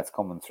that young that's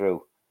coming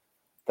through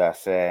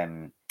that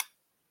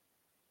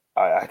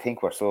I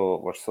think we're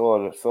so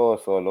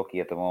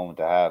lucky at the moment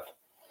to have.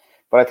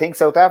 But I think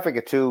South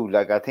Africa too,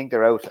 I think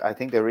they're out. I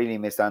think they really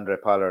missed Andre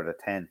Pollard at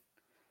 10.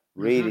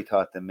 Really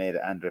thought they made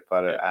Andre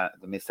Pollard.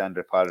 They missed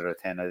Andre Pollard at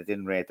 10. They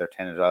didn't rate their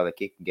 10 at all. The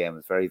kicking game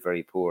was very,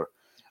 very poor.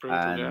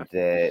 Brutal,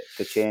 the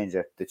change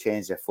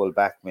at full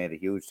back made a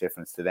huge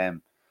difference to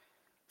them.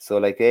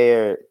 So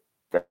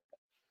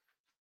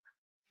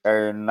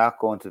they're not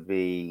going to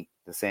be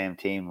the same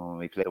team when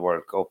we play the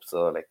World Cup.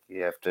 So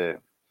you have to,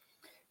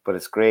 but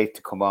it's great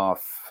to come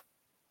out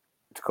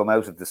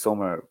of the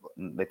summer.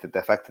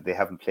 The fact that they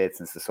haven't played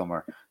since the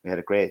summer, we had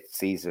a great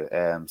series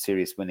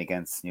win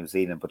against New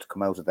Zealand, but to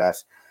come out of that,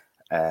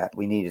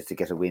 we needed to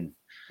get a win,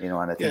 and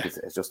I think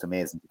it's just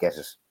amazing to get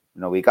it.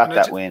 We got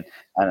that win,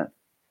 and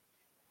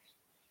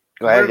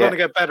we're going to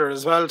get better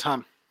as well,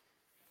 Tom.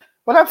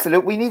 Well,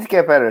 absolutely, we need to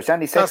get better.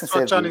 Johnny Sexton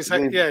said, Johnny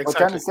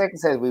Sexton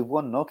said we've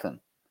won nothing.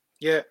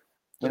 Yeah.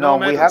 We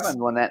haven't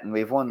won that, and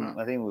we've won.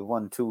 I think we've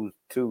won two.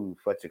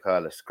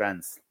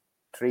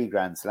 Three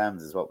Grand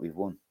Slams is what we've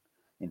won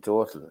in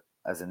total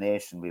as a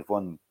nation. We've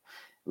won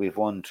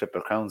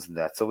Triple Crowns in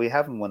that, so we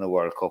haven't won a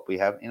World Cup. We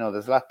have,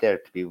 there's a lot there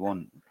to be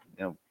won.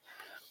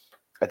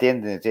 At the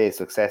end of the day,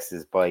 success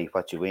is by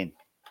what you win.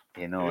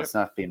 It's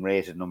not being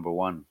rated number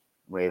one.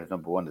 Rated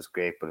number one is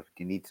great, but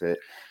we need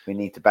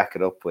to back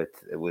it up with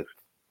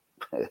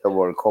a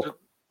World Cup.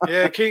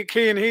 Yeah,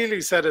 Cian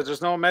Healy said it.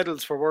 There's no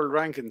medals for world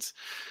rankings.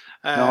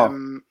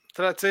 So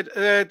that's it.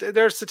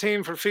 There's the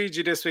team for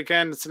Fiji this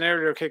weekend. It's an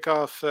earlier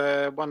kickoff,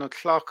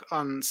 1:00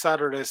 on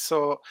Saturday.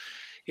 So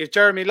you have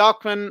Jeremy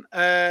Lockman,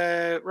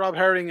 Rob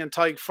Herring, and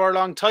Tyke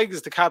Furlong. Tyke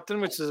is the captain,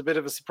 which is a bit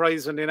of a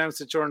surprise when they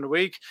announced it during the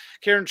week.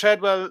 Kieran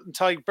Treadwell and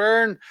Tyke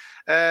Byrne,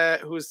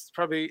 who's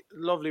probably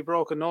lovely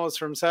broken nose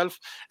for himself.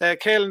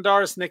 Caelan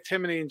Doris, Nick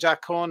Timoney, and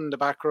Jack Cohn in the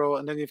back row.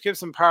 And then you've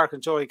Gibson Park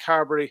and Joey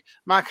Carberry,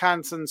 Mac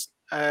Hansen,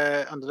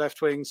 on the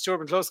left wing,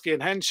 Stuart McCluskey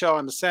and Henshaw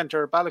in the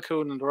centre,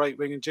 Balakoon on the right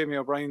wing, and Jimmy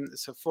O'Brien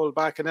is a full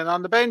back. And then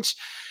on the bench,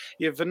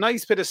 you have a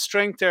nice bit of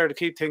strength there to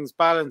keep things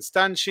balanced.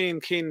 Dan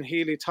Sheehan, Cian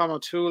Healy, Tom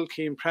O'Toole,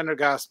 Cian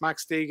Prendergast,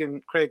 Max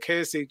Deegan, Craig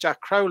Casey,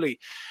 Jack Crowley,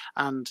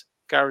 and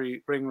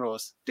Gary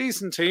Ringrose.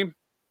 Decent team.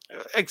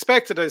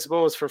 Expected, I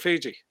suppose, for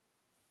Fiji.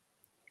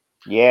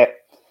 Yeah.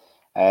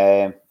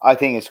 I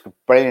think it's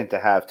brilliant to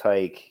have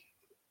Tadhg.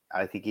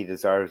 I think he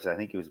deserves. I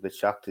think he was a bit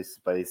shocked,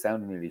 but he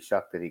sounded really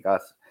shocked that he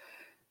got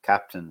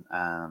captain.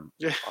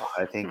 Yeah.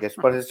 I think it's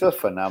just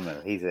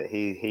phenomenal. He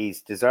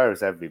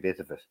deserves every bit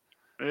of it.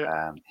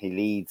 Yeah. He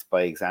leads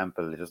by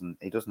example.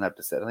 He doesn't have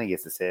to say. I don't think he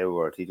has to say a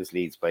word. He just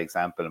leads by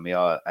example, and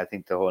I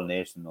think the whole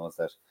nation knows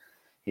that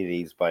he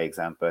leads by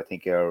example. I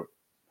think it'll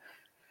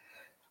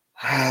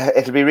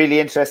be really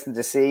interesting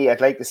to see.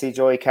 I'd like to see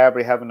Joey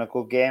Carbery having a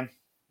good game.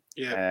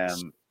 Yeah.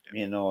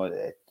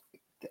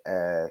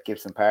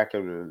 Gibson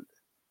Parker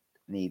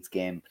needs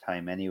game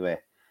time anyway.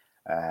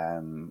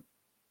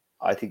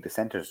 I think the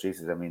centres,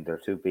 Jesus, I mean,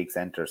 they're two big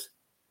centres.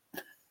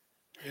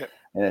 Yeah.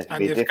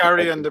 And you've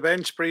Gary on the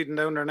bench breathing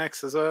down their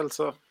necks as well.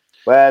 So,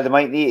 well, they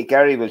might need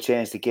Gary will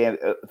change the game.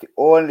 The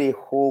only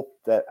hope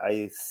that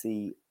I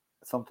see,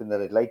 something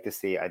that I'd like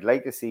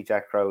to see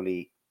Jack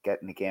Crowley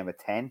getting a game of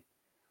 10.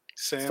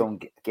 Same. Some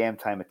game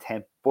time at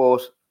 10,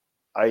 but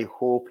I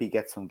hope he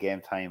gets some game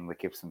time with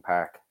Gibson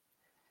Park.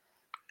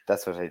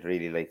 That's what I'd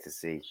really like to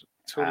see.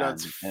 Two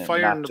lads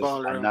firing the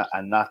ball around.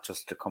 And not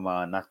just to come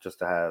on, not just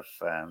to have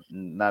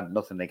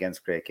nothing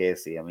against Craig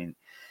Casey. I mean,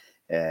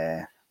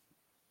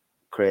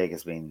 Craig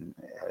has been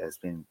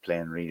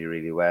playing really,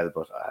 really well,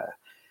 but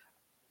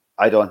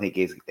I don't think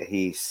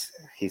he's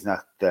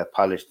not the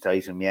polished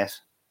item yet.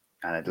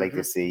 And I'd like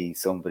to see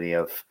somebody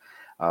of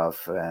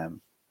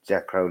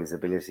Jack Crowley's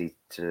ability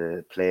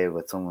to play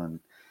with someone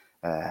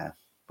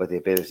with the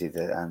ability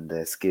and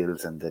the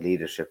skills and the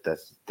leadership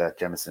that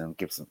Jamison and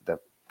Gibson, that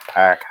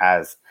Park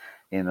has.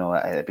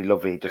 It'd be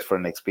lovely just for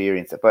an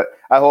experience. But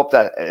I hope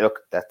that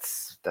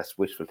that's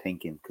wishful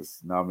thinking, because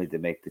normally they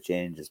make the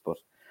changes. But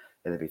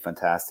it'd be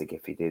fantastic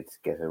if he did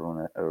get a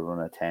run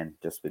of 10.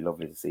 Just be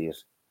lovely to see it.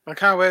 I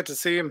can't wait to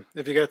see him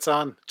if he gets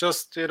on.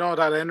 Just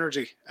that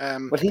energy.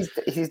 But he's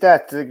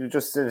that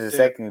just a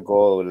second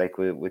ago, like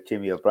with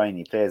Jimmy O'Brien,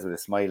 he plays with a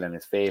smile on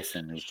his face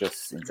and he's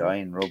just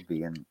enjoying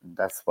rugby, and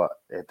that's what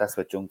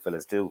young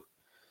fellas do.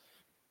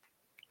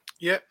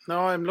 Yeah, no,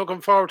 I'm looking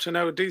forward to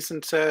now a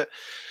decent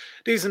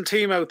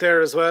team out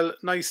there as well.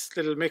 Nice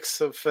little mix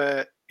of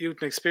youth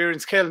and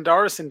experience. Caelan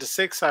Doris into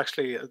 6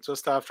 actually,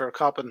 just after a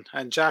copping,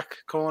 and Jack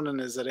Conan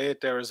is at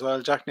 8 there as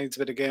well. Jack needs a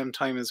bit of game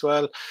time as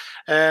well.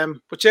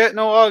 But yeah,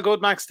 no, all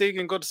good. Max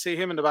Deegan, good to see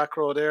him in the back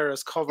row there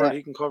as cover. Yeah.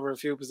 He can cover a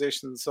few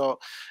positions. So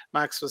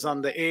Max was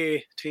on the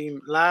A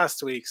team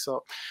last week,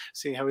 so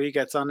see how he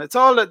gets on. It's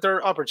all at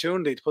their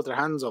opportunity to put their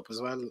hands up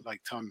as well,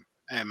 like Tom.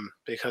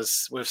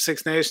 Because with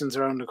Six Nations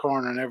around the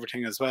corner and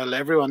everything as well,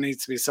 everyone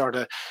needs to be sort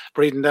of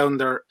breathing down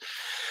their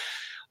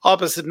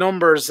opposite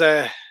numbers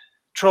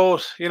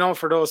throat,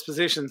 for those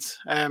positions.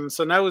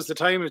 So now is the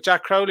time. If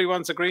Jack Crowley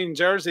wants a green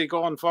jersey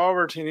going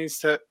forward, he needs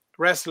to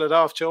wrestle it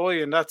off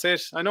Joey, and that's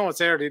it. I know it's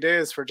early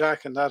days for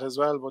Jack and that as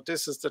well, but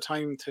this is the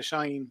time to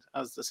shine,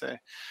 as they say.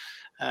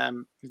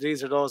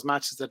 These are those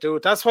matches that do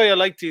it. That's why I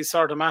like these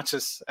sort of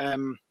matches.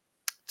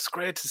 It's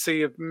great to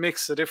see a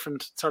mix of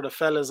different sort of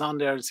fellas on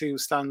there and see who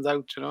stands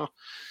out,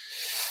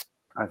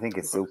 I think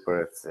it's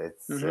super.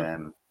 It's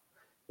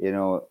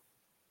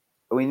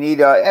we need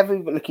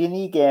you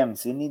need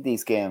games. You need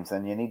these games,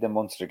 and you need the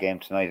Munster game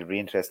tonight. It'll be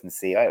interesting to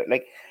see.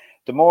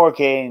 The more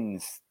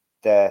games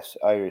that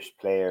Irish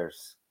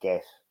players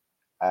get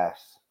at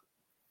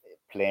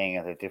playing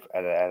at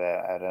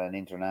an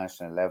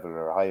international level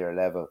or a higher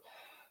level,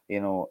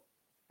 it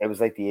was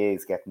like the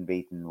A's getting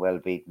well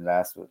beaten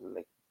last week.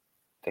 Like,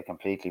 they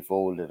completely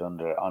folded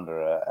under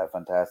a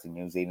fantastic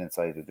New Zealand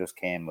side who just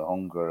came with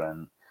hunger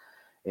and,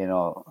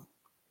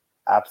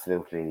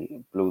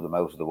 absolutely blew them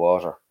out of the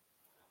water.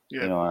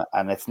 Yeah.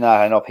 And it's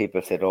not. I know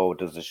people said, "Oh,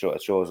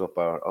 it shows up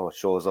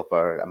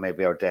our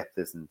maybe our depth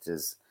isn't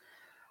as."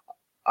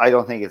 I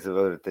don't think it's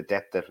about the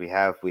depth that we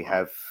have. We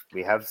have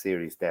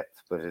serious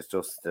depth, but it's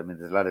just. I mean,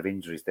 there's a lot of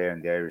injuries there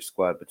in the Irish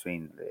squad.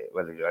 You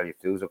have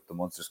to look at the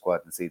Munster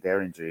squad and see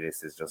their injury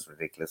list is just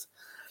ridiculous.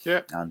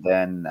 Yeah, and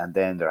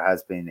then there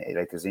has been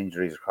there's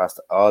injuries across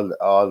all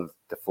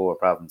the 4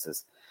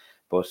 provinces,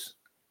 but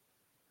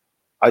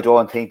I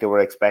don't think they were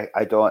it's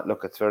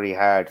very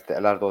hard. A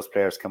lot of those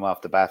players come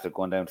off the bat of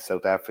going down to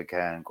South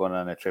Africa and going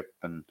on a trip,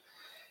 and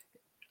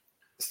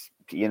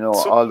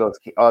all those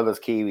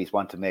Kiwis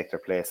want to make their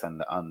place on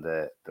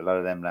the. A lot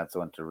of them lads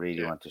want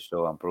to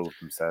show and prove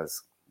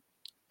themselves.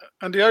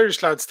 And the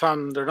Irish lads,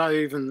 Tom, they're not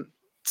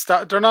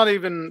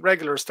even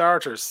regular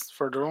starters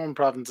for their own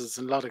provinces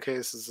in a lot of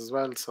cases as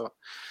well. So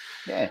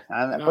yeah,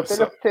 but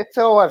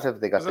so what if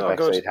they got the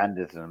backside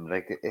handed to them?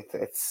 Like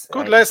it's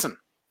good lesson.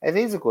 It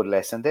is a good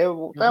lesson. That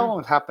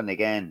won't happen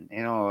again.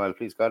 Well,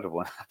 please God, it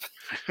won't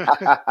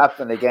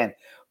happen again.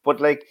 But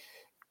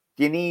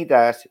you need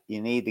that. You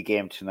need the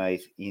game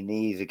tonight. You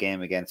need a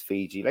game against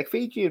Fiji. Like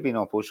Fiji will be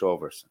no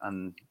pushovers,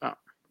 and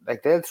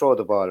like they'll throw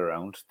the ball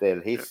around.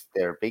 They'll hit.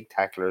 They're big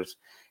tacklers.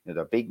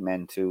 They're big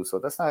men too. So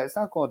that's not. It's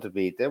not going to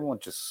be. They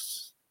won't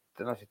just.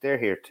 They're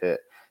here to.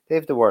 They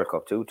have the World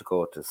Cup too to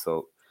go to.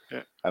 So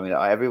I mean,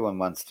 everyone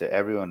wants to.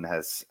 Everyone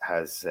has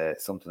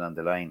something on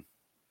the line.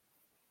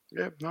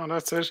 Yeah, no,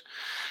 that's it.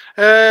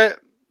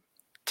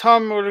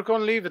 Tom, we're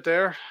going to leave it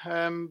there.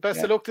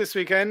 Best of luck this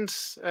weekend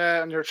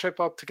on your trip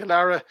up to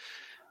Gallara.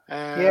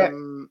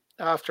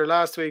 After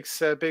last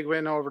week's big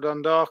win over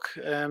Dundalk,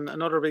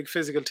 another big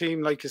physical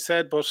team, like you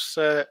said, but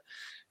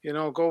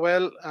go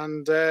well.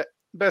 And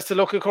best of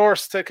luck, of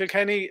course, to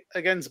Kilkenny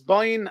against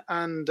Boyne,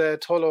 and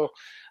Tullow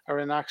are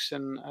in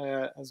action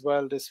as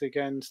well this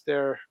weekend.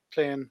 They're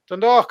playing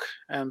Dundalk,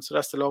 so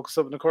that's the local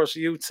sub. And of course,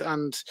 youth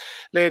and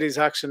ladies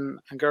action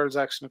and girls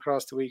action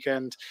across the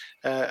weekend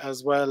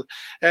as well.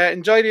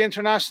 Enjoy the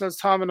internationals,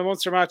 Tom, and the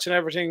Munster match and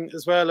everything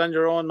as well, and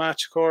your own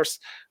match, of course.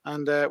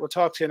 And we'll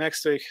talk to you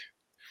next week.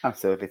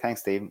 Absolutely.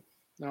 Thanks, Stephen.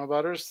 No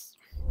bothers.